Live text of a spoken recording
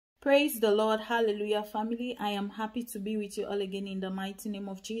Praise the Lord. Hallelujah, family. I am happy to be with you all again in the mighty name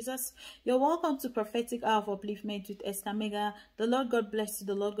of Jesus. You're welcome to Prophetic Hour of Upliftment with Esther Mega. The Lord God bless you.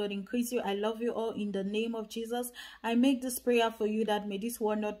 The Lord God increase you. I love you all in the name of Jesus. I make this prayer for you that may this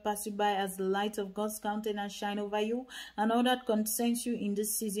word not pass you by, as the light of God's countenance shine over you, and all that concerns you in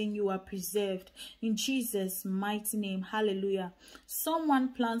this season, you are preserved. In Jesus' mighty name. Hallelujah.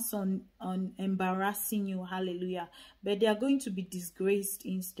 Someone plans on embarrassing you. Hallelujah. But they are going to be disgraced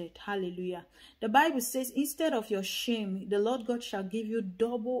instead. Hallelujah. The Bible says, instead of your shame, the Lord God shall give you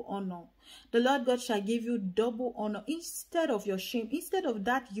double honor. The Lord God shall give you double honor. Instead of your shame, instead of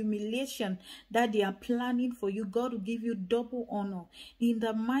that humiliation that they are planning for you, God will give you double honor in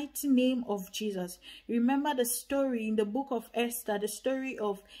the mighty name of Jesus. Remember the story in the book of Esther, the story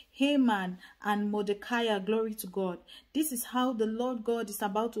of Haman and Mordecai. Glory to God. This is how the Lord God is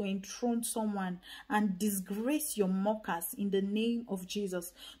about to enthrone someone and disgrace your mockers in the name of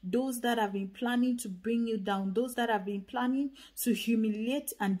Jesus. Those that have been planning to bring you down, those that have been planning to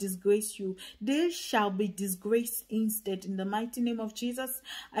humiliate and disgrace you, they shall be disgraced instead in the mighty name of Jesus.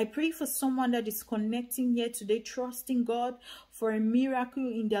 I pray for someone that is connecting here today, trusting God for a miracle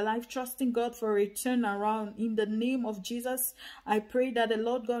in their life, trusting God for a turnaround in the name of Jesus. I pray that the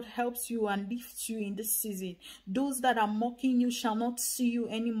Lord God helps you and lifts you in this season. Those that are mocking you shall not see you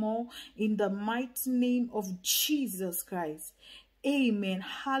anymore in the mighty name of Jesus Christ. Amen.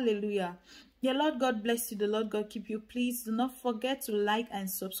 Hallelujah. The Lord God bless you. The Lord God keep you. Please do not forget to like and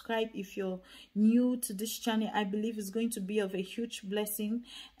subscribe if you're new to this channel. I believe it's going to be of a huge blessing.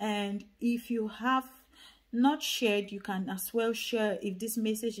 And if you have not shared, you can as well share if this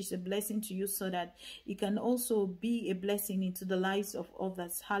message is a blessing to you, so that it can also be a blessing into the lives of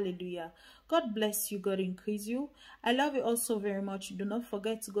others. Hallelujah. God bless you. God increase you. I love you also very much. Do not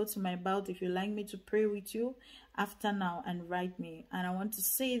forget to go to my about if you'd like me to pray with you after now, and write me. And I want to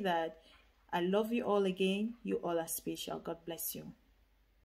say that I love you all again. You all are special. God bless you.